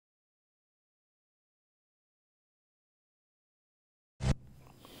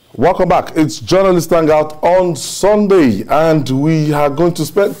Welcome back. It's Journalist Hangout on Sunday, and we are going to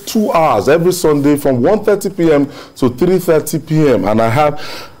spend 2 hours every Sunday from 1:30 p.m. to 3:30 p.m. And I have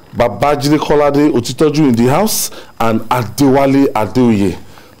Babajide Kolade Otitoju in the house and Adewale Adeoye.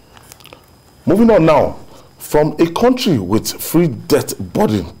 Moving on now, from a country with free debt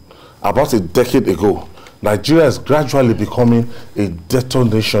burden about a decade ago, Nigeria is gradually becoming a debtor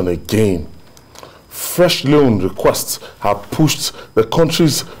nation again. Fresh loan requests have pushed the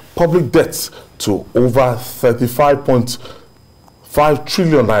country's public debt to over 35.5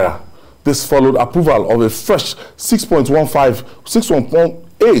 trillion naira. This followed approval of a fresh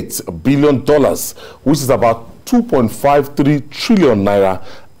 $6.8 billion, which is about 2.53 trillion naira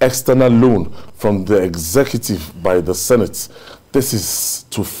external loan from the executive by the Senate. This is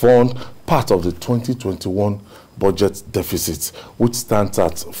to fund part of the 2021 budget deficit, which stands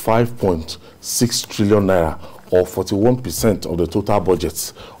at 5.6 trillion naira, or 41% of the total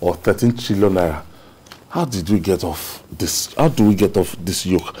budget, or 13 trillion naira. How did we get off this? How do we get off this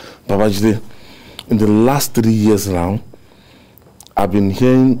yoke? Babajide, in the last 3 years now, I've been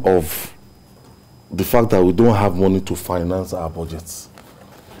hearing of the fact that we don't have money to finance our budgets.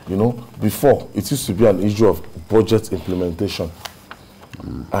 You know, before, it used to be an issue of budget implementation.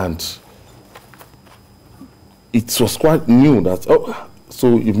 And it was quite new that, oh,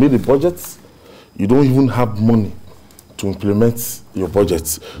 so you made a budget, you don't even have money to implement your budget.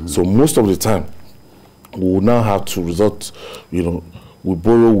 So most of the time, we will now have to resort, you know, we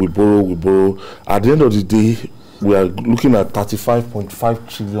borrow. At the end of the day, we are looking at 35.5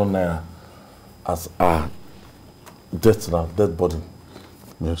 trillion naira as our debt now, debt burden.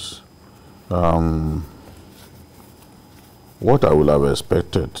 Yes. What I would have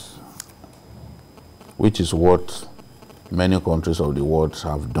expected, which is what many countries of the world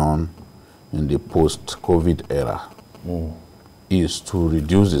have done in the post-COVID era, is to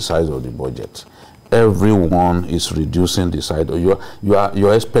reduce the size of the budget. Everyone is reducing the size of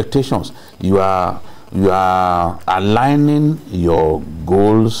your expectations. You are aligning your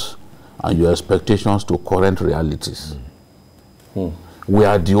goals and your expectations to current realities. We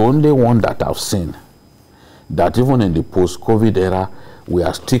are the only one that have seen that even in the post-COVID era, we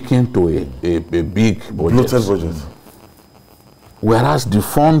are sticking to a big budget. Whereas the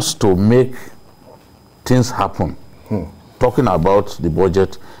funds to make things happen, talking about the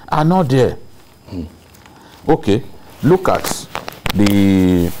budget, are not there. Okay, look at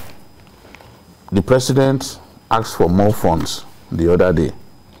the president asked for more funds the other day.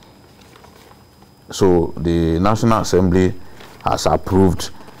 So the National Assembly has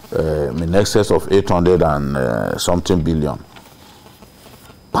approved in excess of 800 and something billion.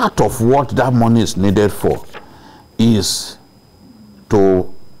 Part of what that money is needed for is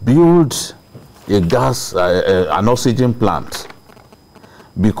to build a gas, an oxygen plant,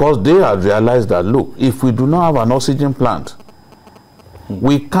 because they have realized that, look, if we do not have an oxygen plant,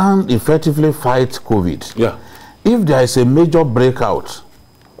 we can't effectively fight COVID. Yeah. If there is a major breakout,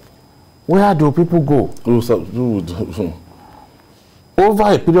 where do people go?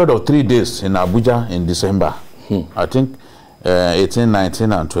 Over a period of 3 days in Abuja in December, I think 18,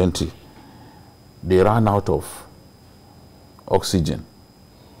 19, and 20, they ran out of oxygen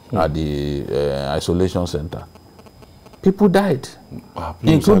at the isolation center. People died,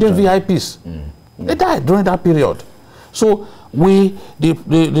 including VIPs. They died during that period. So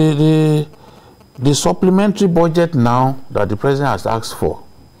the supplementary budget now that the president has asked for,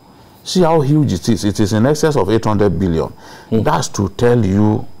 see how huge it is. It is in excess of 800 billion. That's to tell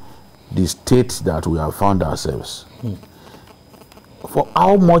you the state that we have found ourselves. For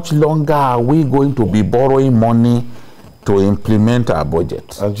how much longer are we going to be borrowing money to implement our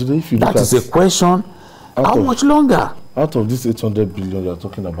budget? And if you look that is a question. How much longer? Out of this 800 billion you are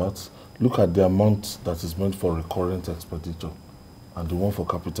talking about, look at the amount that is meant for recurrent expenditure and the one for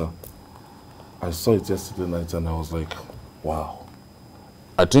capital. I saw it yesterday night and I was like, wow.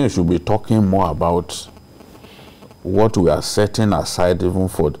 I think you should be talking more about what we are setting aside even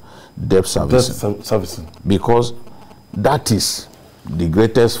for debt servicing. Because that is the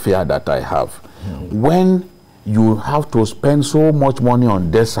greatest fear that I have. When you have to spend so much money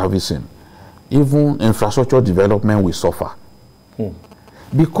on debt servicing, even infrastructure development will suffer.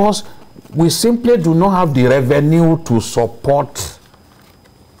 Because we simply do not have the revenue to support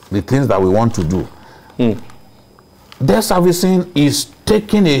the things that we want to do. Debt servicing is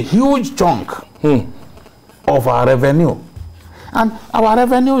taking a huge chunk of our revenue. And our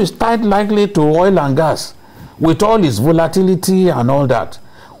revenue is tied likely to oil and gas. With all its volatility and all that,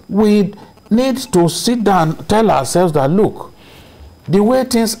 we need to sit down and tell ourselves that, look, the way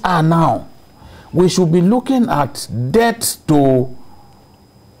things are now, we should be looking at debt to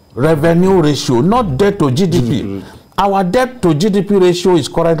revenue ratio, not debt to GDP. Our debt to GDP ratio is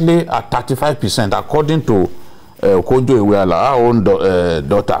currently at 35%, according to Okonjo Iweala, our own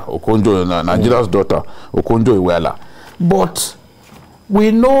daughter, Nigeria's daughter, Okonjo Iweala. But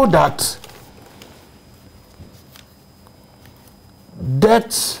we know that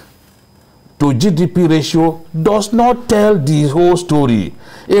debt to GDP ratio does not tell the whole story.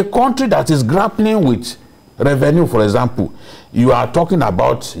 A country that is grappling with revenue, for example, you are talking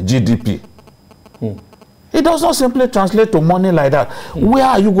about GDP. It does not simply translate to money like that. Where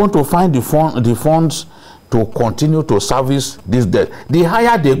are you going to find the funds to continue to service this debt? The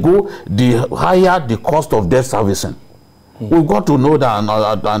higher they go, the higher the cost of debt servicing. We've got to know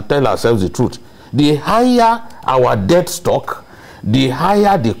that and tell ourselves the truth. The higher our debt stock, the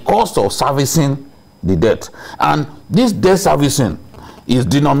higher the cost of servicing the debt. And this debt servicing is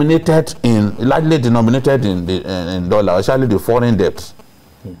largely denominated in dollars, especially the foreign debt.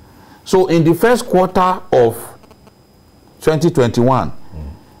 So in the first quarter of 2021,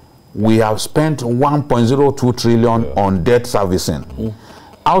 we have spent 1.02 trillion on debt servicing.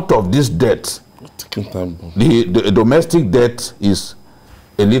 Out of this debt, the domestic debt is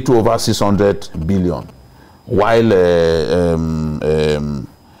a little over 600 billion, while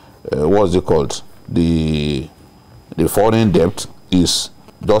what's it called? The foreign debt is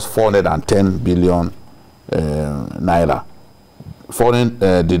just 410 billion naira.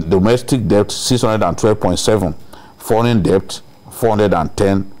 The domestic debt 612.7, foreign debt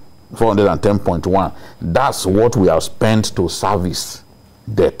 410.1. That's what we have spent to service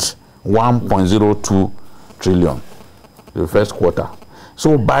debt, 1.02 trillion the first quarter.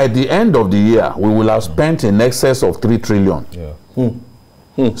 So by the end of the year, we will have spent in excess of 3 trillion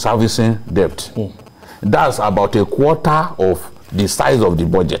servicing debt. That's about a quarter of the size of the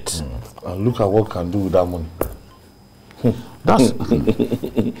budget. And look at what we can do with that money. That's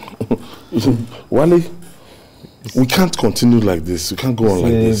Wale, we can't continue like this. We can't go on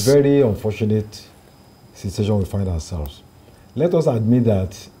like this. It's a very unfortunate situation we find ourselves. Let us admit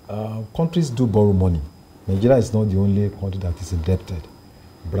that countries do borrow money. Nigeria is not the only country that is indebted.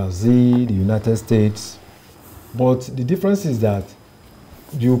 Brazil, the United States. But the difference is that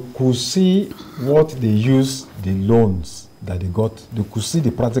you could see what they use the loans that they got. You could see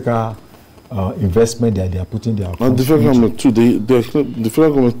the practical investment that they are putting their. And the federal government too. The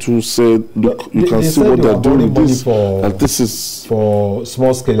federal government too said, look, you can see what they are doing with this. And this is for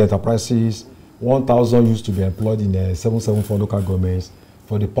small scale enterprises. 1,000 used to be employed in 774 local governments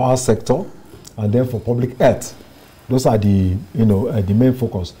for the power sector, and then for public health. Those are the the main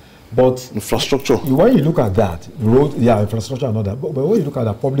focus. But infrastructure. When you look at that, road, infrastructure and all that. But when you look at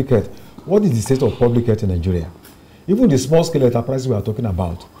the public health, what is the state of public health in Nigeria? Even the small scale enterprises we are talking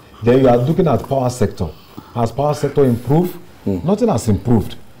about. Then you are looking at power sector. Has power sector improved? Nothing has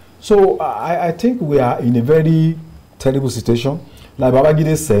improved. So I think we are in a very terrible situation. Like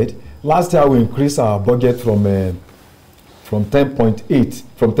Babagide said, last year we increased our budget from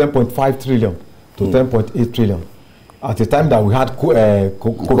 10.5 trillion to 10.8 trillion. At the time that we had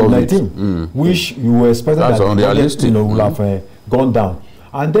COVID-19, which you were expecting that the budget, will have gone down.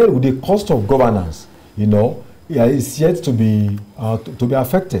 And then with the cost of governance, it's yet to be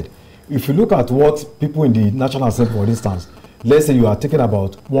affected. If you look at what people in the National Assembly, for instance, let's say you are talking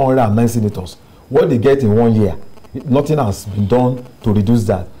about 109 senators, what they get in 1 year, nothing has been done to reduce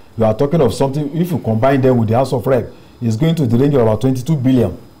that. You are talking of something, if you combine them with the House of Rep, it's going to the range of about 22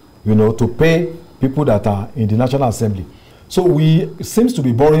 billion, to pay people that are in the National Assembly. So we seems to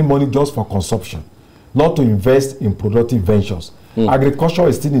be borrowing money just for consumption, not to invest in productive ventures. Agriculture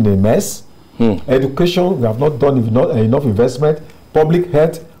is still in a mess. Education, we have not done enough investment. Public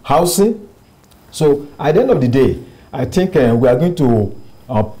health, housing. So at the end of the day, I think we are going to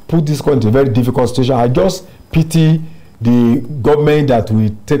put this country in a very difficult situation. I just pity the government that will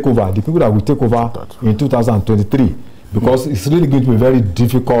take over, the people that will take over in 2023, because it's really going to be a very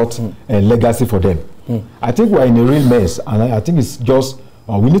difficult legacy for them. I think we are in a real mess, and I think it's just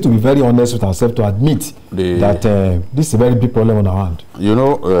we need to be very honest with ourselves to admit that this is a very big problem on our hand.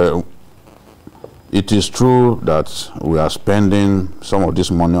 It is true that we are spending some of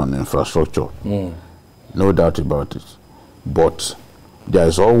this money on infrastructure, no doubt about it. But there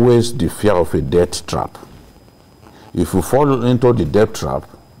is always the fear of a debt trap. If you fall into the debt trap,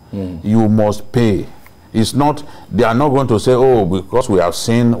 you must pay. It's not, they are not going to say, oh, because we have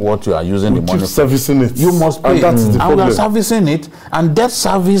seen what you are using the money for. Servicing it. You must pay. And that's the problem. And we are servicing it. And debt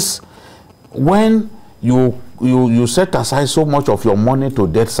service, when you set aside so much of your money to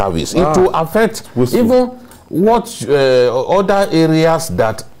debt service, it will affect even what other areas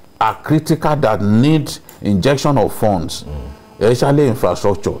that are critical, that need injection of funds. especially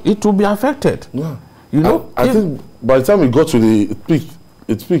infrastructure, it will be affected. Yeah. You know, I think by the time we got to the peak,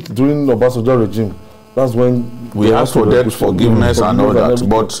 during the Obasanjo regime, that's when we asked for debt forgiveness and all that.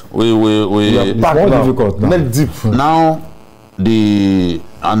 But we it's more difficult now. Neck deep. Now, the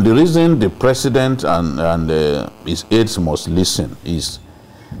reason the president and his aides must listen is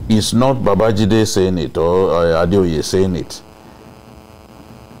not Babajide saying it or Adeoye saying it.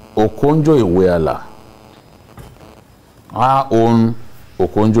 Okonjo-Iweala, our own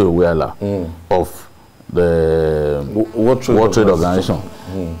Okonjo-Iweala of the World Trade Organization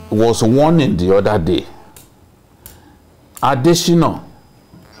was warning the other day. Adesina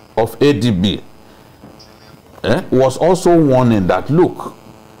of ADB was also warning that, look,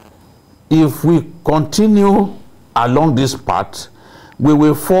 if we continue along this path, we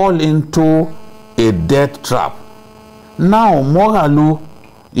will fall into a debt trap. Now, Moghalu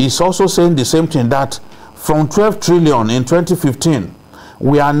is also saying the same thing, that from 12 trillion in 2015,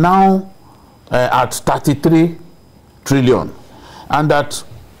 we are now at 33 trillion. And that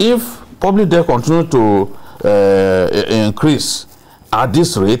if public debt continue to increase at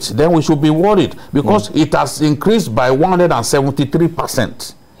this rate, then we should be worried, because it has increased by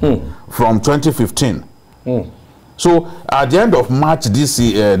 173% from 2015. So at the end of March this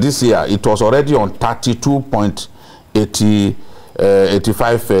year, it was already on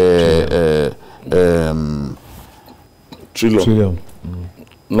 32.85 trillion.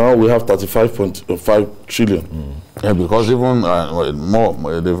 Now we have 35.5 trillion. Yeah, because even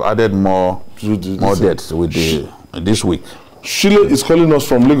more, they've added more debts with this week. Shile is calling us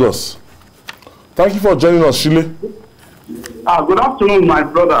from Lagos. Thank you for joining us, Shile. Good afternoon, my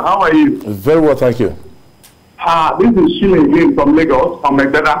brother. How are you? Very well, thank you. This is Shile again from Lagos, from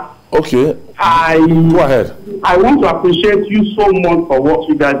Megdada. Okay. Go ahead. I want to appreciate you so much for what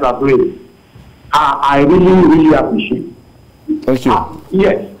you guys are doing. I really, really appreciate it. Thank you.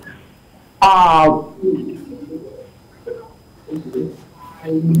 Yes.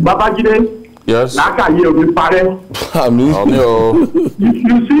 Babajide. Yes. You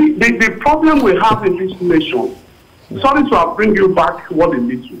see, the problem we have in this nation, sorry to bring you back what it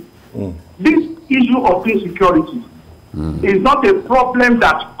leads to. This issue of insecurity is not a problem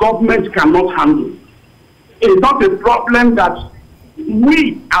that government cannot handle. It's not a problem that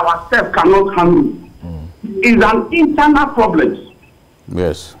we ourselves cannot handle. It's an internal problem.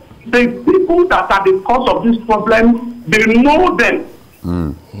 Yes. The people that are the cause of this problem, they know them.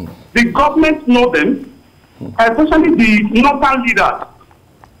 The government know them, especially the northern leaders.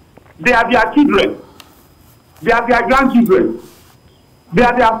 They are their children. They are their grandchildren. They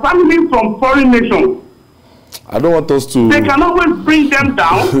are their family from foreign nations. I don't want us to... They can always bring them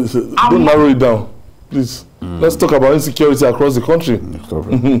down. Don't narrow it down, please. Let's talk about insecurity across the country.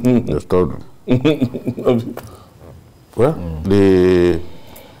 Well,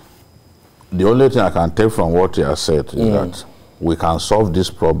 the only thing I can take from what you have said is that we can solve this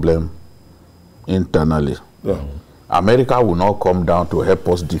problem internally. America will not come down to help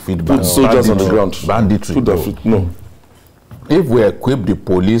us defeat soldiers on the ground. Banditry. No. If we equip the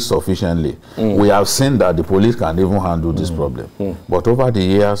police sufficiently, we have seen that the police can even handle this problem. But over the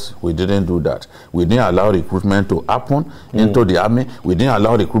years, we didn't do that. We didn't allow recruitment to happen into the army. We didn't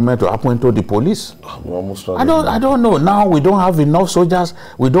allow recruitment to happen into the police. I don't know. Now we don't have enough soldiers.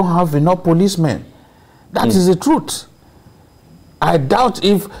 We don't have enough policemen. That is the truth. I doubt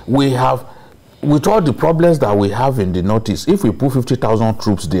if we have, with all the problems that we have in the Northeast, if we put 50,000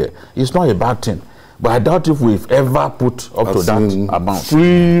 troops there, it's not a bad thing. But I doubt if we've ever put up to that amount,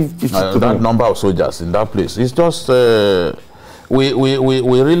 that number of soldiers in that place. It's just, we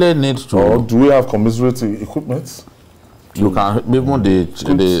really need to... Or do we have commensurate equipment? You can, even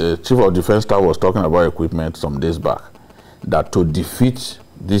the Chief of Defense Staff was talking about equipment some days back, that to defeat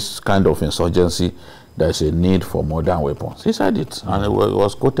this kind of insurgency, there's a need for modern weapons. He said it, and it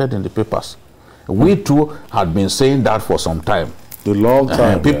was quoted in the papers. We too had been saying that for some time. The long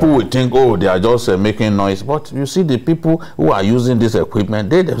time. People will think, oh, they are just making noise. But you see, the people who are using this equipment,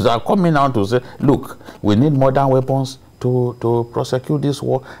 they are coming out to say, look, we need modern weapons to prosecute this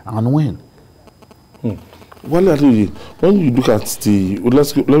war and win. Well, when you look at the,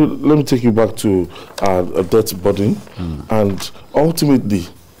 let me take you back to a debt burden, and ultimately,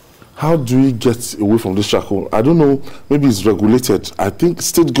 how do we get away from this shackle? I don't know, maybe it's regulated. I think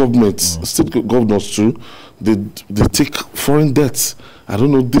state governments, state governors too, they take foreign debts. I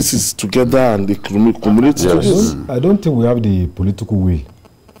don't know, this is together and they accumulate. Yes. I don't think we have the political will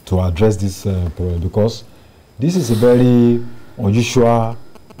to address this problem, because this is a very unusual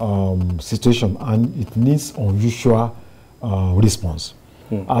situation, and it needs unusual response.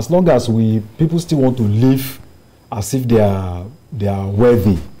 As long as people still want to live as if they are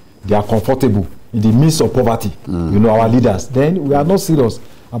worthy, they are comfortable in the midst of poverty. You know, our leaders. Then we are not serious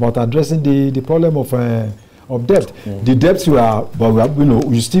about addressing the problem of debt. The debts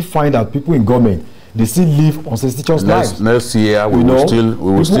you still find that people in government, they still live on suspicious lives. Next year we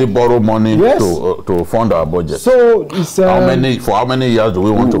will still borrow money to fund our budget. So it's for how many years do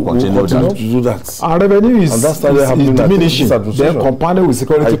we want to continue to do that? Our revenue is diminishing. Then compounded with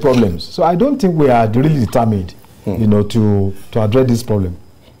security problems. So I don't think we are really determined, you know, to address this problem.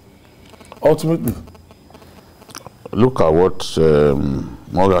 Ultimately, look at what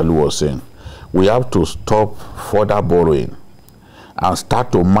Mogalu was saying. We have to stop further borrowing and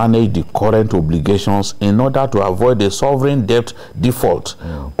start to manage the current obligations in order to avoid a sovereign debt default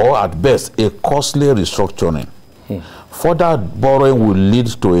or at best a costly restructuring. Further borrowing will lead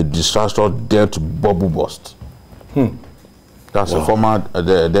to a disastrous debt bubble burst. That's a former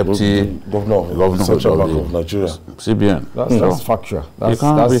deputy governor of Central Bank of Nigeria, CBN. That's factual. We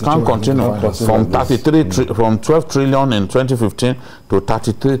can't continue from 12 trillion in 2015 to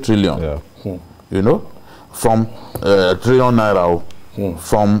 33 trillion. You know, from trillion naira,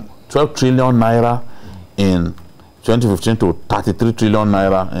 from 12 trillion naira in 2015 to 33 trillion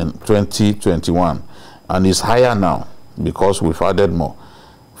naira in 2021, and it's higher now because we've added more.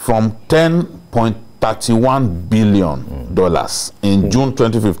 From $10.31 billion in June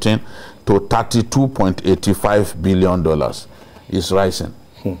 2015 to $32.85 billion is rising.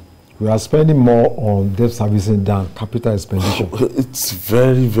 We are spending more on debt servicing than capital expenditure. It's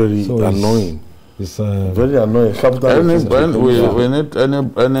very, very annoying. It's very annoying. We need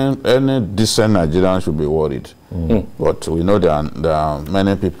any decent Nigerian should be worried. But we know there are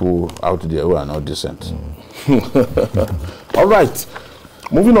many people out there who are not decent. All right.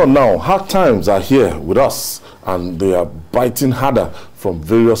 Moving on now. Hard times are here with us, and they are biting harder from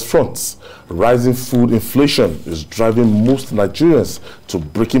various fronts. Rising food inflation is driving most Nigerians to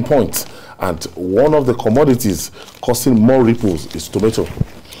breaking point, and one of the commodities causing more ripples is tomato.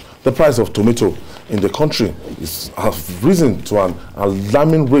 The price of tomato in the country has risen to an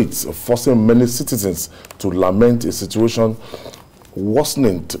alarming rate, forcing many citizens to lament a situation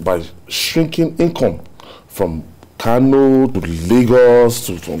worsened by shrinking income from Kano to Lagos,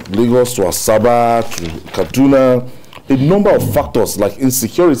 from Lagos to Asaba to Kaduna. A number of factors like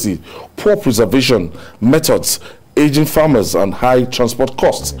insecurity, poor preservation methods, aging farmers, and high transport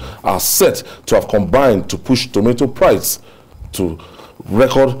costs are set to have combined to push tomato price to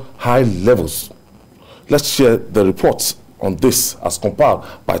record high levels. Let's share the reports on this as compiled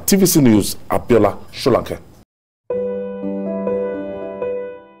by TVC News Abiola Sholanke.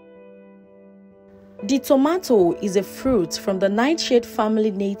 The tomato is a fruit from the nightshade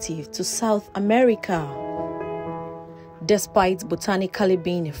family native to South America. Despite botanically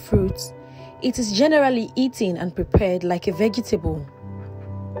being a fruit, it is generally eaten and prepared like a vegetable.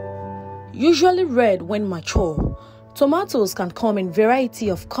 Usually red when mature, tomatoes can come in variety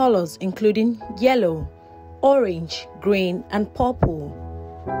of colors including yellow, orange, green, and purple.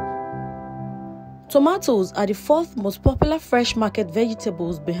 Tomatoes are the fourth most popular fresh market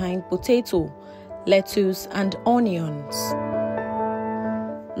vegetables behind potato, lettuce, and onions.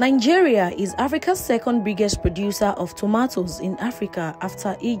 Nigeria is Africa's second biggest producer of tomatoes in Africa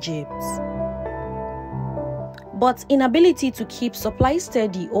after Egypt. But inability to keep supply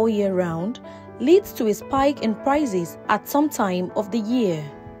steady all year round leads to a spike in prices at some time of the year.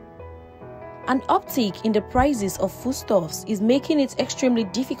 An uptick in the prices of foodstuffs is making it extremely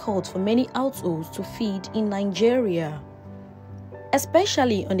difficult for many households to feed in Nigeria.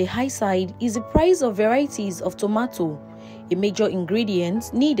 Especially on the high side is the price of varieties of tomato, a major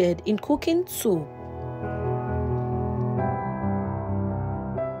ingredient needed in cooking soup.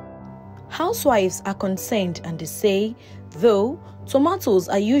 Housewives are concerned and they say, though tomatoes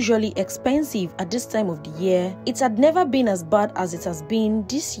are usually expensive at this time of the year, it had never been as bad as it has been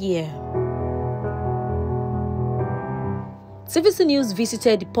this year. TVC News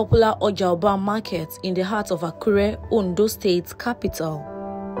visited the popular Ojaoba market in the heart of Akure, Ondo State capital.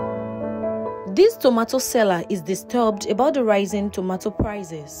 This tomato seller is disturbed about the rising tomato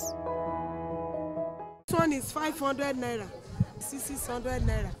prices. This one is 500 naira, 600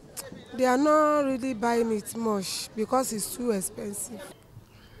 naira. They are not really buying it much because it's too expensive.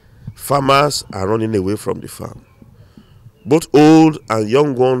 Farmers are running away from the farm. Both old and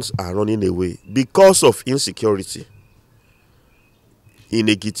young ones are running away because of insecurity. In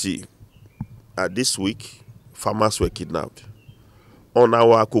Ekiti, this week, farmers were kidnapped. On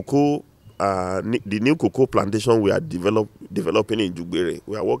our cocoa, the new cocoa plantation we are developing in Jugbere,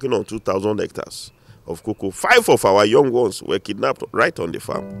 we are working on 2,000 hectares of cocoa. 5 of our young ones were kidnapped right on the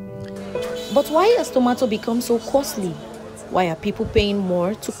farm. But why has tomato become so costly? Why are people paying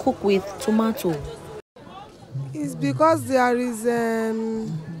more to cook with tomato? It's because there is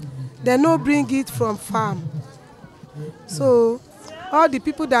they no bring it from farm. So all the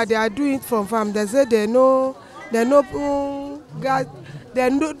people that they are doing it from farm, they say they don't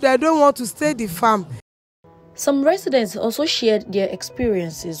want to stay the farm. Some residents also shared their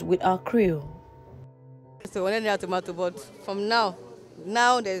experiences with our crew. So 100 naira tomato, but from now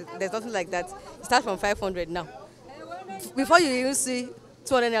there's nothing like that. It starts from 500 now. Before you even see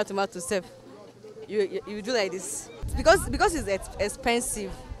 200 naira tomato save, you do like this. Because it's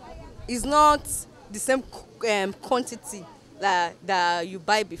expensive. It's not the same quantity that you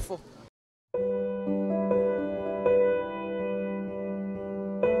buy before.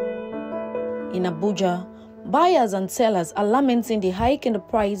 In Abuja, buyers and sellers are lamenting the hike in the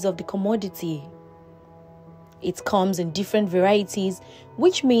price of the commodity. It comes in different varieties,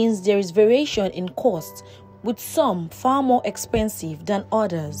 which means there is variation in cost, with some far more expensive than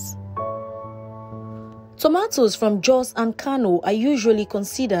others. Tomatoes from Jos and Kano are usually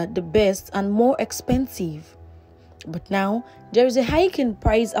considered the best and more expensive. But now, there is a hike in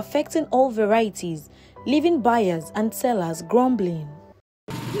price affecting all varieties, leaving buyers and sellers grumbling.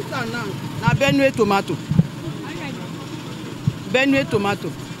 This one now, Benue tomato. Benue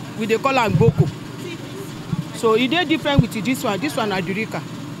tomato. We dey call am Boko. So it is different with this one. This one Adurika.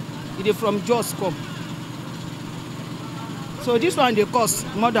 It is from Jos come. So this one they cost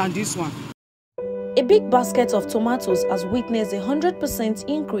more than this one. A big basket of tomatoes has witnessed a 100%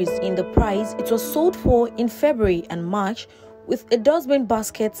 increase in the price it was sold for in February and March, with a dozen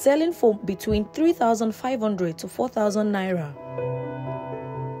basket selling for between 3,500 to 4,000 naira.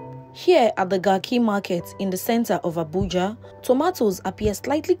 Here at the Garki market in the center of Abuja, tomatoes appear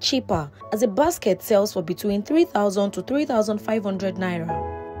slightly cheaper as a basket sells for between 3,000 to 3,500 naira.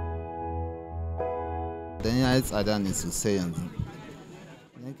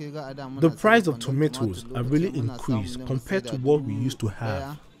 The price of tomatoes have really increased compared to what we used to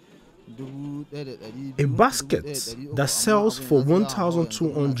have. A basket that sells for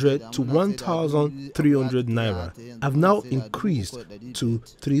 1,200 to 1,300 naira have now increased to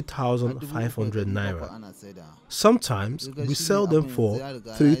 3,500 naira. Sometimes we sell them for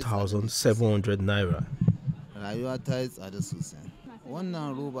 3,700 naira.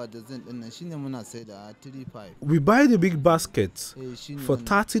 We buy the big baskets for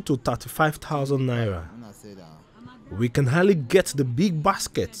 30 to 35,000 naira. We can hardly get the big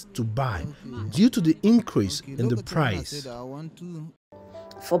baskets to buy due to the increase in the price.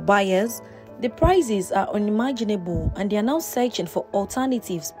 For buyers, the prices are unimaginable and they are now searching for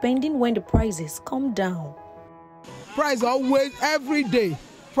alternatives pending when the prices come down. Price always, every day,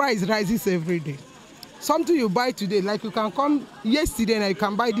 price rises every day. Something you buy today, like you can come yesterday and you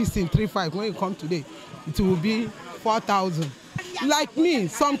can buy this in 3,500. When you come today, it will be 4,000. Like me,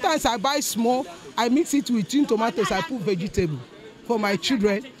 sometimes I buy small, I mix it with tin tomatoes, I put vegetable for my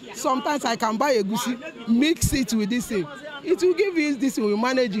children. Sometimes I can buy a egusi, mix it with this thing. It will give you this, we will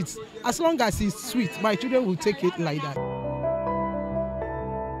manage it. As long as it's sweet, my children will take it like that.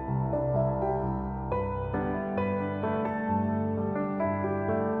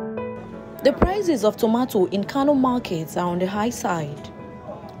 The prices of tomato in Kano markets are on the high side.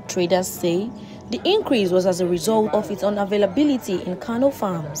 Traders say the increase was as a result of its unavailability in Kano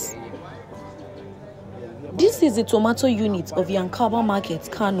farms. This is the tomato unit of Yankaba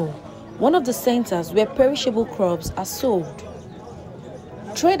Market, Kano, one of the centers where perishable crops are sold.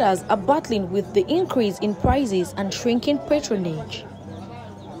 Traders are battling with the increase in prices and shrinking patronage.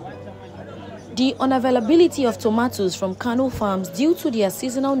 The unavailability of tomatoes from Kano farms due to their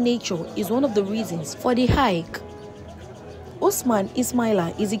seasonal nature is one of the reasons for the hike. Usman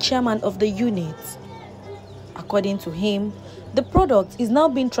Ismaila is the chairman of the unit. According to him, the product is now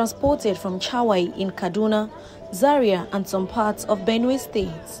being transported from Chawai in Kaduna, Zaria and some parts of Benue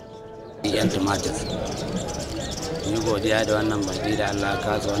State.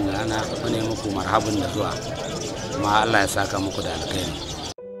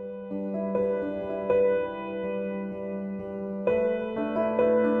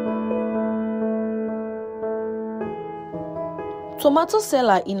 Tomato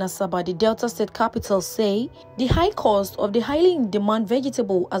seller in Asaba, the Delta State capital, say the high cost of the highly in-demand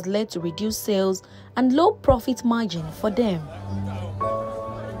vegetable has led to reduced sales and low profit margin for them.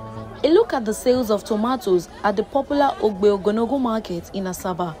 A look at the sales of tomatoes at the popular Ogbe-Ogonogo market in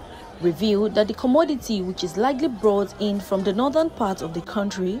Asaba revealed that the commodity, which is likely brought in from the northern part of the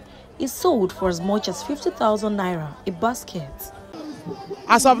country, is sold for as much as 50,000 naira a basket.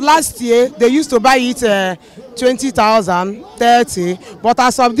 As of last year, they used to buy it 20,000, 30, but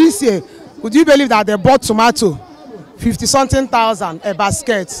as of this year, Would you believe that they bought tomato 50-something thousand a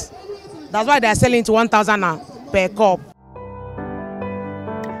basket? That's why they are selling to 1,000 per cup.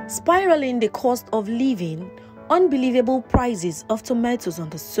 Spiraling the cost of living, unbelievable prices of tomatoes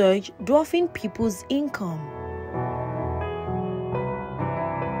on the surge, dwarfing people's income.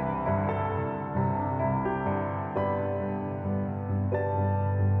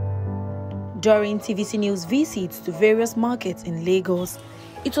 During TVC News visits to various markets in Lagos,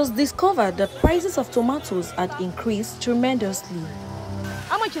 it was discovered that prices of tomatoes had increased tremendously.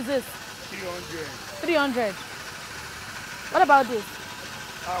 How much is this? 300. What about this?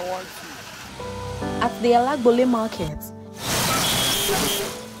 I want to. At the Alagbole market,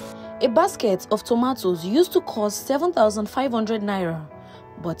 a basket of tomatoes used to cost 7,500 naira,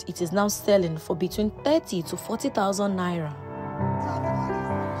 but it is now selling for between 30 to 40,000 naira.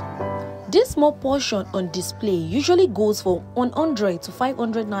 This small portion on display usually goes for 100 to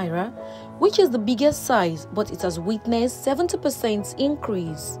 500 naira, which is the biggest size, but it has witnessed 70%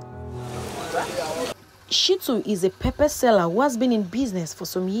 increase. Shitu is a pepper seller who has been in business for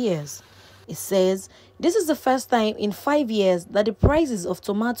some years. He says this is the first time in 5 years that the prices of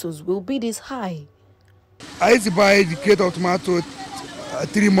tomatoes will be this high. I used to buy the crate of tomato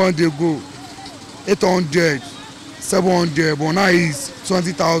 3 months ago, 800, 700, but now it's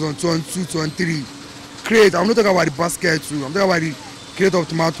 20,000, 22, 23. Crate, I'm not talking about the basket too, I'm talking about the crate of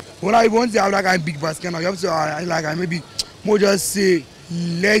tomato. When I want to have like a big basket now, you have to like maybe more just say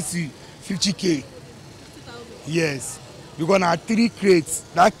let's see 50K. Yes, because now 3 crates,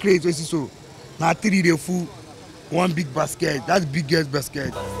 that crate is so. Now 3 they full, 1 big basket, that's the biggest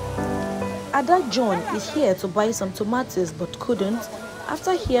basket. Ada John is here to buy some tomatoes but couldn't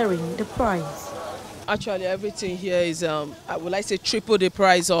after hearing the price. Actually, everything here is, I would like to say triple the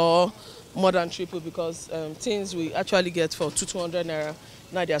price or more than triple, because things we actually get for 200 naira.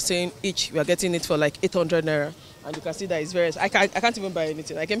 Now they are saying each, we are getting it for like 800 naira. And you can see that it's very, I can't even buy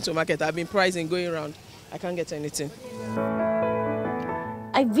anything. I came to a market, I've been pricing, going around. I can't get anything.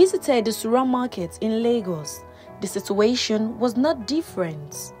 I visited the Sura market in Lagos. The situation was not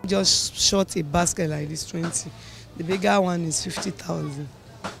different. Just short a basket like this, 20. The bigger one is 50,000.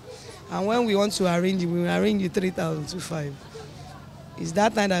 And when we want to arrange it, we arrange it 3,025. It's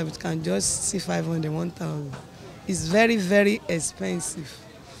that time that we can just see 500, 1,000. It's very, very expensive.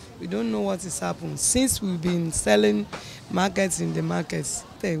 We don't know what is happening. Since we've been selling markets in the markets,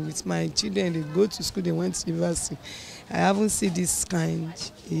 with my children, they go to school, they went to university. I haven't seen this kind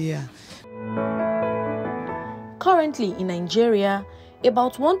here. Currently in Nigeria,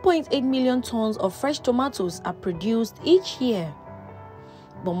 about 1.8 million tons of fresh tomatoes are produced each year.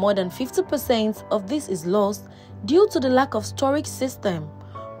 But more than 50% of this is lost due to the lack of storage system,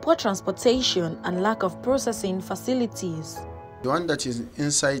 poor transportation, and lack of processing facilities. The one that is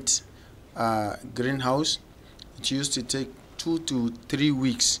inside greenhouse, it used to take 2 to 3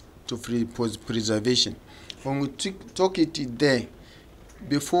 weeks to preservation. When we took it there,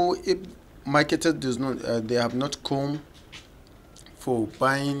 before it marketed does not, they have not come for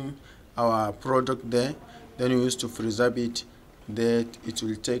buying our product there, then we used to preserve it. That it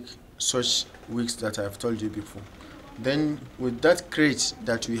will take such weeks that I have told you before. Then with that crate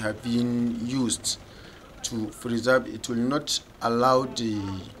that we have been used to preserve, it will not allow the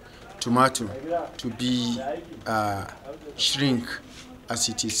tomato to be shrink as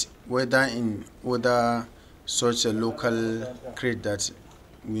it is, whether in such a local crate that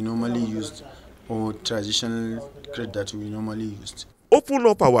we normally used or traditional crate that we normally used. Open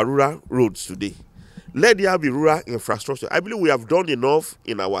up our rural roads today. Let there be rural infrastructure. I believe we have done enough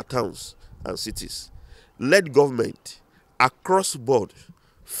in our towns and cities. Let government across board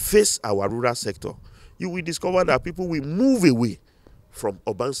face our rural sector. You will discover that people will move away from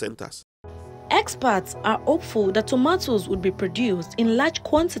urban centers. Experts are hopeful that tomatoes would be produced in large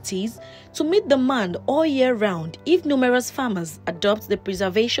quantities to meet demand all year round if numerous farmers adopt the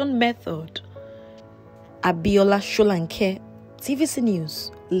preservation method. Abiola Sholanke, TVC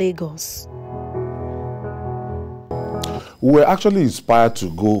News, Lagos. We were actually inspired to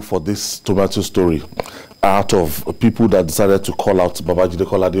go for this tomato story out of people that decided to call out Babajide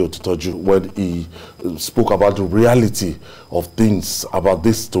Kolade Otitoju when he spoke about the reality of things about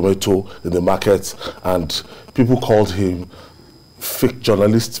this tomato in the market, and people called him fake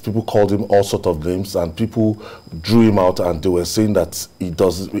journalist, people called him all sorts of names, and people drew him out, and they were saying that he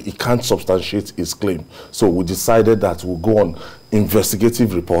can't substantiate his claim. So we decided that we'll go on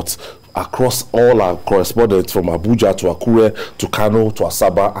investigative reports across all our correspondents from Abuja to Akure to Kano to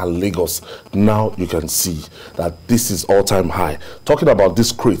Asaba and Lagos. Now you can see that this is all-time high. Talking about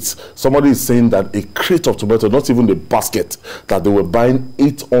these crates, somebody is saying that a crate of tomato, not even the basket, that they were buying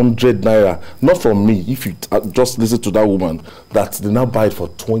 800 naira, not from me, if you just listen to that woman, that they now buy it for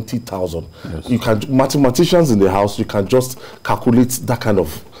 20,000. Yes. You can, mathematicians in the house, you can just calculate that kind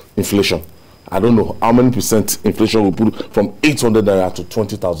of inflation. I don't know how many percent inflation we put from 800 naira to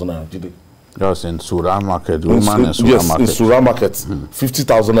 20,000 naira today. Yes, in Surah market, woman in Surah yes, market. In Surah market,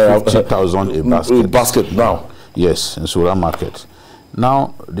 50,000 naira. 50,000 a basket. A basket now. Yes, in Surah market.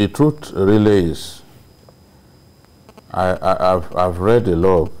 Now, the truth really is, I've read a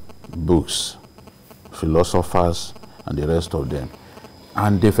lot of books, philosophers, and the rest of them,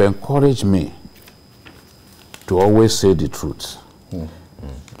 and they've encouraged me to always say the truth.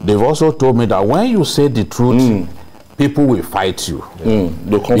 They've also told me that when you say the truth, people will fight you.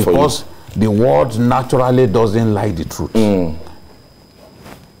 They'll come because for you. The world naturally doesn't like the truth.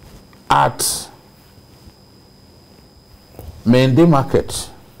 At Mende Market,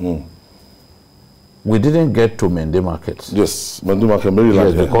 we didn't get to Mende Market. Yes, Mende Market,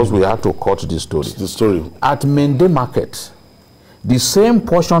 Maryland. Yes, because we had to cut the story. The story. At Mende Market, the same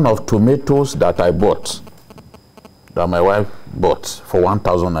portion of tomatoes that I bought, that my wife bought for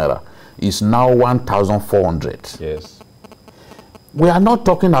 1,000 naira, is now 1,400. Yes. We are not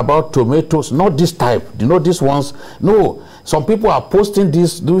talking about tomatoes, not this type. You know, these ones. No, some people are posting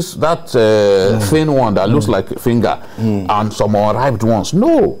that thin one that looks like a finger, and some unripe ones.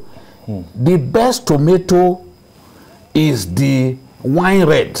 No, the best tomato is the wine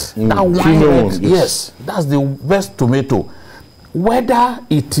red. That wine red, yes, that's the best tomato. Whether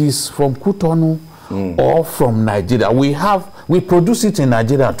it is from Cotonou or from Nigeria, we produce it in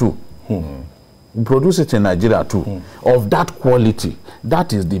Nigeria too. We produce it in Nigeria too, of that quality.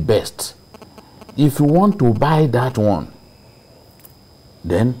 That is the best. If you want to buy that one,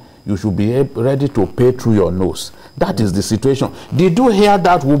 then you should be ready to pay through your nose. That is the situation. Did you hear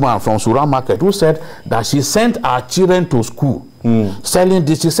that woman from Surah Market who said that she sent her children to school selling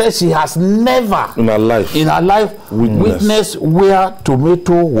this? She said she has never in her life witnessed where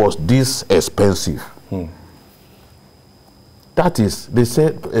tomato was this expensive. That is, they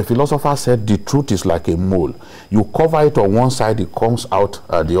said, a philosopher said, the truth is like a mole. You cover it on one side, it comes out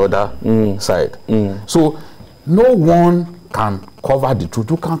at the other side. So no one can cover the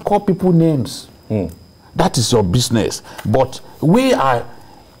truth. You can call people names. That is your business. But we are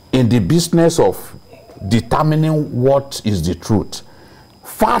in the business of determining what is the truth.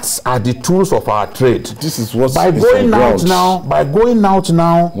 Facts are the tools of our trade. This is what by going out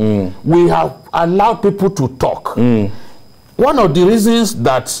now, we have allowed people to talk. One of the reasons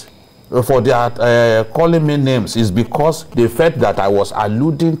that for their calling me names is because they felt that I was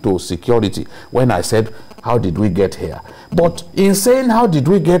alluding to security when I said, how did we get here? But in saying how did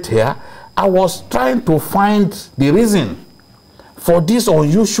we get here, I was trying to find the reason for this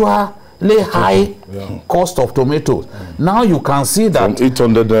unusually high cost of tomatoes. Now you can see that from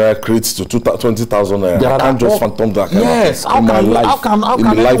 800 naira crates to 20,000 naira. I can't just phantom that kind yes, of thing. How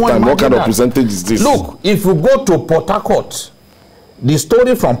can lifetime, what kind of percentage is this? Look, if you go to Port Harcourt, the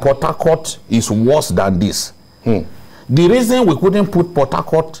story from Port Harcourt is worse than this. The reason we couldn't put Port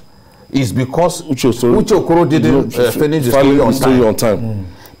Harcourt is because Uche Okoro didn't finish the story on time.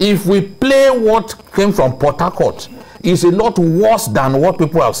 If we play what came from Port Harcourt, it's a lot worse than what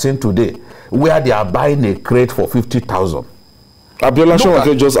people have seen today, where they are buying a crate for 50,000. Abiola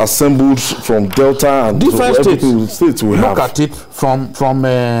Shawake just assembled from Delta and different states we have. Look at it from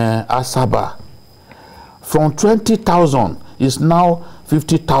Asaba. From 20,000 is now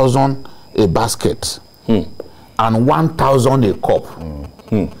 50,000 a basket and 1,000 a cup.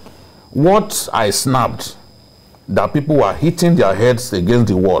 What I snapped, that people were hitting their heads against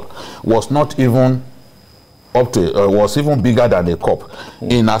the wall, was not even up to was even bigger than a cup.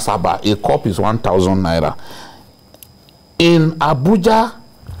 In Asaba, a cup is 1,000 naira. In Abuja,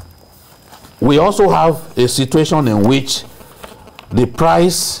 we also have a situation in which the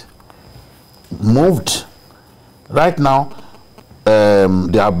price moved. Right now,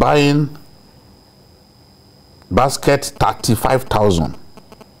 they are buying basket 35,000.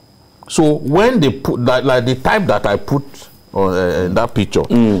 So when they put that, like the type that I put in that picture,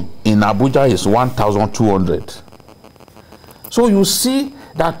 in Abuja is 1,200. So you see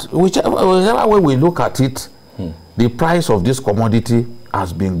that whichever way we look at it, the price of this commodity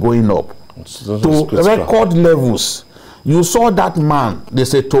has been going up to record levels. You saw that man,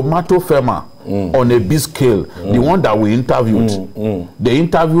 there's a tomato farmer on a big scale, the one that we interviewed. They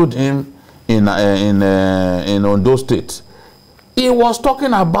interviewed him in Ondo State. He was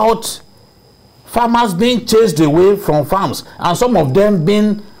talking about farmers being chased away from farms and some of them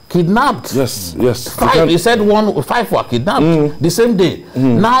being kidnapped. Yes, yes. 5, he said 5 were kidnapped the same day.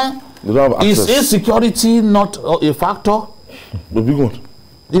 Now, is insecurity not a factor? The big one.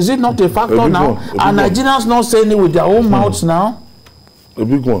 Is it not a factor now? Are Nigerians not saying it with their own mouths now? A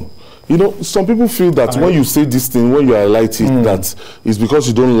big one. You know, some people feel that when you say this thing, when you highlight it, that it's because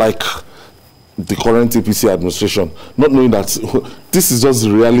you don't like the current APC administration, not knowing that this is just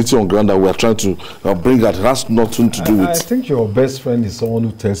the reality on ground that we are trying to bring out. It has nothing to do with. I think your best friend is someone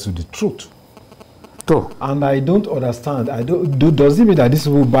who tells you the truth. True. And I don't understand. Does it mean that these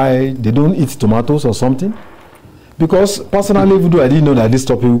people they don't eat tomatoes or something? Because personally, even though I didn't know that this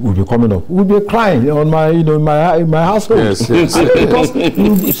topic would be coming up, we'll be crying on my, in my household. Yes, yes. Because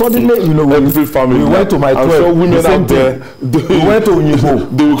suddenly, every family. We went to my 12. Sure women out there, we went to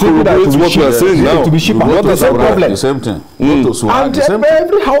Unyibo. They will corroborate what we are saying now. To be cheaper. Not the same problem. The same thing. And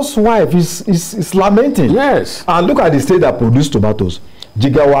every housewife is lamenting. Yes. And look at the state that produce tomatoes: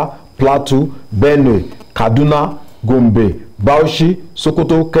 Jigawa, Plateau, Benue, Kaduna, Gombe, Bauchi,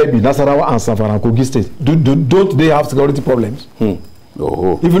 Sokoto, Kebbi, Nasarawa, and Zamfara and Kogi State. Don't they have security problems?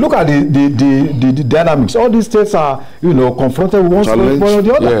 Oh. If you look at the dynamics, all these states are, confronted with one or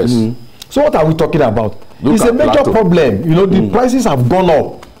the other. Yes. So what are we talking about? It's a major problem. The prices have gone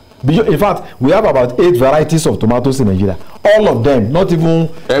up. In fact, we have about 8 varieties of tomatoes in Nigeria. All of them, not even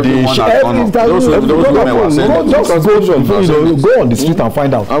everyone has gone up. Go on the street and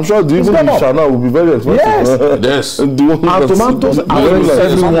find out. I'm sure even the Shana will be very expensive. Yes. And tomatoes are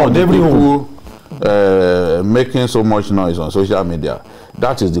everyone making so much noise on social media.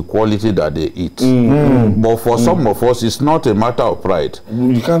 That is the quality that they eat. But for some of us, it's not a matter of pride.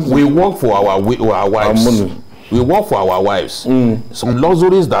 We work for our wives. We work for our wives. Some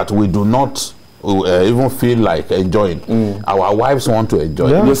luxuries that we do not even feel like enjoying. Our wives want to enjoy.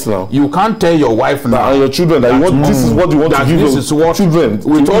 Yes, now. You can't tell your wife now and your children that this is what you want to give this is what children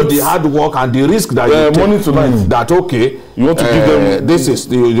with all the hard work and the risk that you take. Money tonight. That okay, you want to give them. This is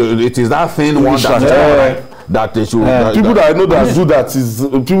it is that thing one that they should. People that I know that do that is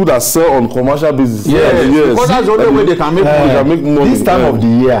people that sell on commercial basis. Yes. Because that's the only way they can make money. This time of the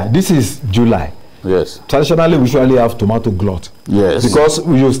year, this is July. Yes. Traditionally, we usually have tomato glut. Yes. Because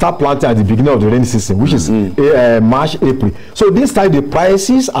you start planting at the beginning of the rainy season, which is March, April. So this time the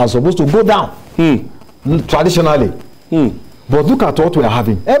prices are supposed to go down. Traditionally. But look at what we are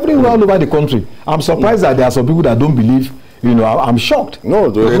having everywhere all over the country. I'm surprised that there are some people that don't believe. I'm shocked. No,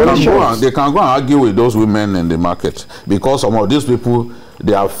 they can go and argue with those women in the market because some of these people,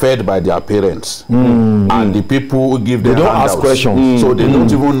 they are fed by their parents and the people who give them handouts. They don't ask questions. So they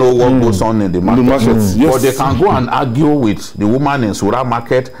don't even know what goes on in the market. But they can go and argue with the woman in Sura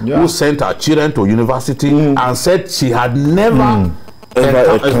market who sent her children to university and said she had never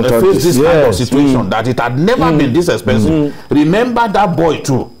faced this kind of situation, that it had never been this expensive. Remember that boy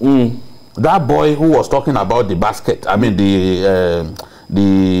too. That boy who was talking about the basket, I mean the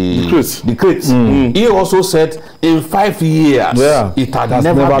crates. He also said in 5 years it had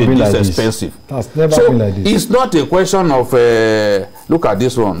never been this expensive. That's never been like this. It's not a question of look at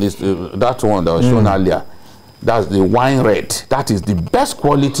this one, that one that was shown earlier. That's the wine red. That is the best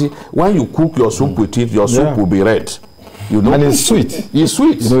quality. When you cook your soup with it, your soup will be red. And it's sweet. It's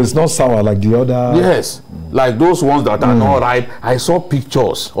sweet. It's not sour like the other. Yes. Like those ones that are not right. I saw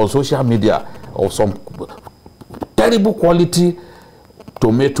pictures on social media of some terrible quality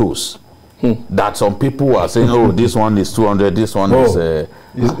tomatoes that some people were saying, oh, this one is 200, this one is...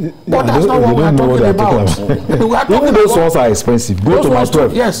 but that's not what we are talking about. Even those ones are expensive. Go to my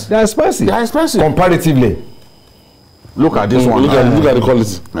 12. Yes. They are expensive. They are expensive. Comparatively. Look at this one. Look at the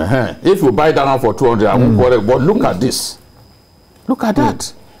quality. If you buy that one for 200, I won't quarrel. But look at this. Look at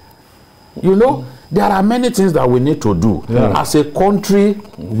that. There are many things that we need to do. As a country,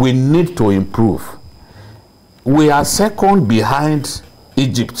 we need to improve. We are second behind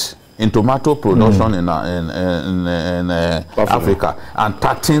Egypt in tomato production in Africa and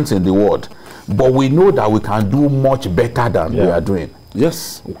 13th in the world. But we know that we can do much better than we are doing.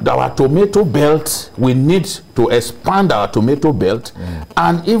 Yes. Our tomato belt, we need to expand our tomato belt,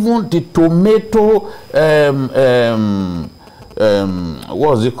 and even the tomato,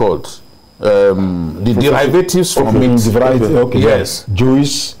 what's it called? The derivatives from it. Yes.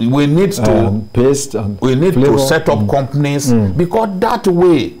 Juice. We need to paste and we need flavor. to set up companies because that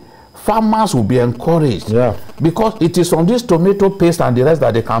way farmers will be encouraged. Because it is from this tomato paste and the rest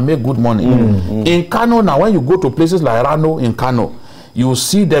that they can make good money. In Kano now, when you go to places like Rano in Kano, you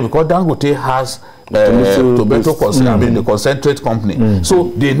see them because Dangote has tomato the concentrate company.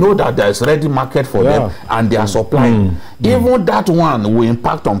 So they know that there is ready market for them and they are supplying. Even that one will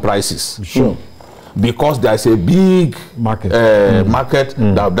impact on prices. Sure. Because there is a big market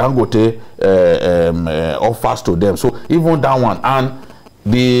that Dangote offers to them. So even that one, and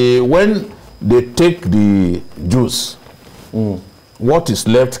when they take the juice, what is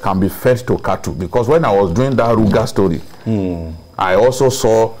left can be fed to cattle. Because when I was doing that Ruga story, I also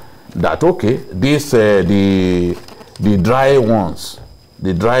saw that this the dried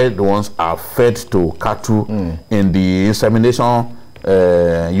ones are fed to cattle in the insemination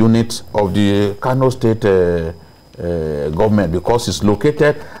unit of the Kano State government, because it's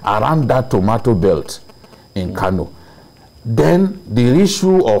located around that tomato belt in Kano. Then the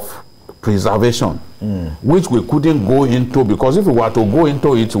issue of preservation, which we couldn't go into, because if we were to go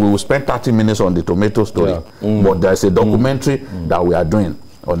into it, we will spend 30 minutes on the tomato story. But there's a documentary that we are doing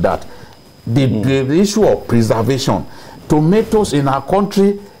on that. The issue of preservation. Tomatoes in our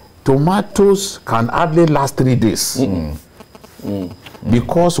country, tomatoes can hardly last 3 days.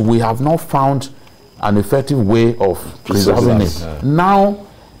 Because we have not found an effective way of preserving it. Now,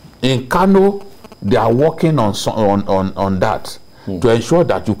 in Kano, they are working on that to ensure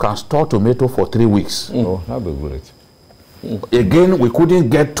that you can store tomato for 3 weeks. Oh, that'd be great. Again, we couldn't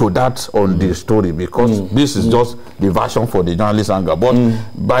get to that on the story because this is just the version for the journalist anger. But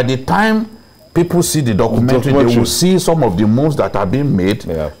by the time people see the documentary, they will see some of the moves that are being made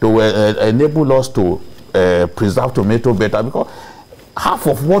to enable us to preserve tomato better, because half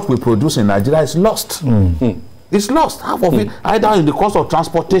of what we produce in Nigeria is lost. It's lost, half of it, either in the cost of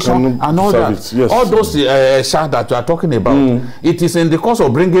transportation and all that. Yes. All those sharks that you are talking about, it is in the cost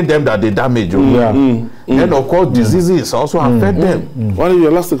of bringing them that they damage. Then, of course, diseases also affect them. What is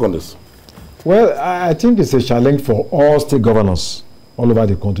your last take on this? Well, I think it's a challenge for all state governors all over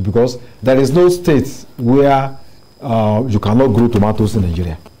the country, because there is no state where you cannot grow tomatoes in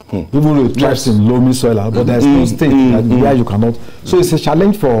Nigeria. Even though it thrives in loamy soil, but there's no state where you cannot. So it's a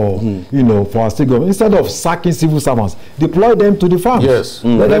challenge for for our state government. Instead of sacking civil servants, deploy them to the farms.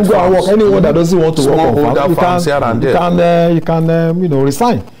 Let them go and work. Anyone that doesn't want to work on farms, you can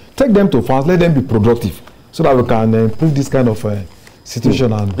resign. Take them to farms. Let them be productive, so that we can improve this kind of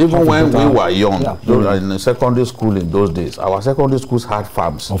situation. And even when we were young, in secondary school in those days, our secondary schools had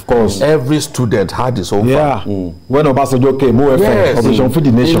farms. Of course, every student had his own farm. When Obasanjo came, Operation Feed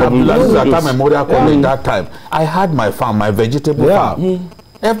the Nation, that Memorial College that time, I had my farm, my vegetable farm.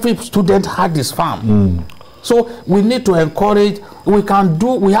 Every student had his farm. So we need to encourage. We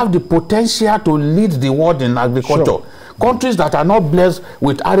have the potential to lead the world in agriculture. Countries that are not blessed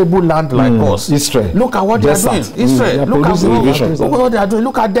with arable land like us. Israel. Look at what they are doing. Israel. Look at what they are doing.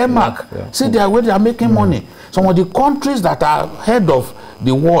 Look at Denmark. See where they are making money. Some of the countries that are head of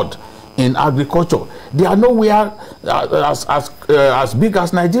the world in agriculture, they are nowhere as big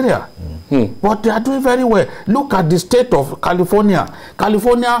as Nigeria. But they are doing very well. Look at the state of California.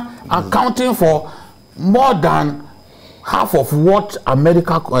 California accounting for more than half of what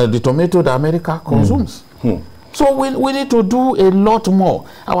the tomato that America consumes. So we need to do a lot more.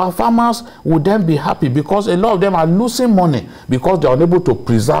 Our farmers would then be happy, because a lot of them are losing money because they are unable to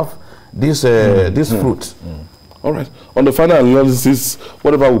preserve this fruit. All right. On the final analysis,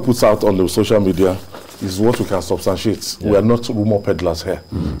 whatever we put out on the social media is what we can substantiate. We are not rumor peddlers here.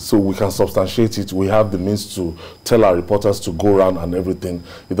 So we can substantiate it. We have the means to tell our reporters to go around and everything.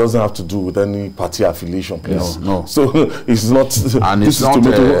 It doesn't have to do with any party affiliation, please. No. So it's not, and it's not,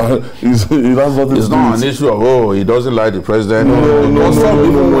 it's not an issue of, he doesn't like the president. No. Some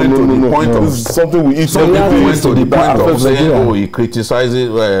people went to the point of something we eat. Some people went to the point of saying, he criticizes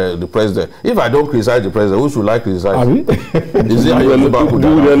the president. If I don't criticize the president, who should I criticize? Is it you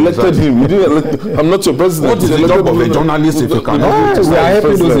elected him. You didn't elect. I'm not your president. What is the job of a journalist if you cannot we are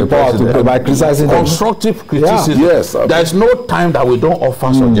helping those in power by criticizing constructive criticism? Yes, there is no time that we don't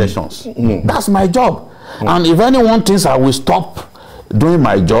offer suggestions. That's my job. And if anyone thinks I will stop doing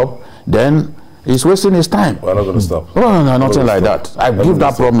my job, then he's wasting his time. We're not going to stop. No, nothing like that. I give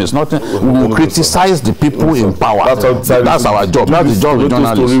that promise. Nothing. We will criticize the people in power. That's our job. That's the job of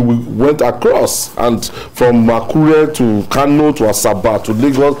journalists. We went across, and from Akure to Kano to Asaba to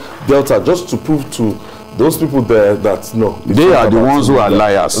Lagos Delta, just to prove to those people there that they are the ones who are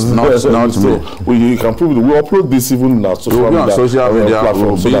liars, not me. You can prove it. We upload this even in our social media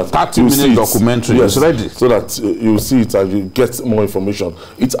platform, so that 30-minute documentary is ready, so that you see it and you get more information.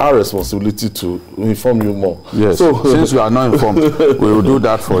 It's our responsibility to inform you more. Yes. So since you are not informed, we will do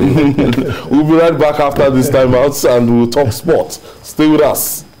that for you. We'll be right back after this time out, and we'll talk sport. Stay with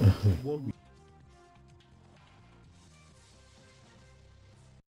us.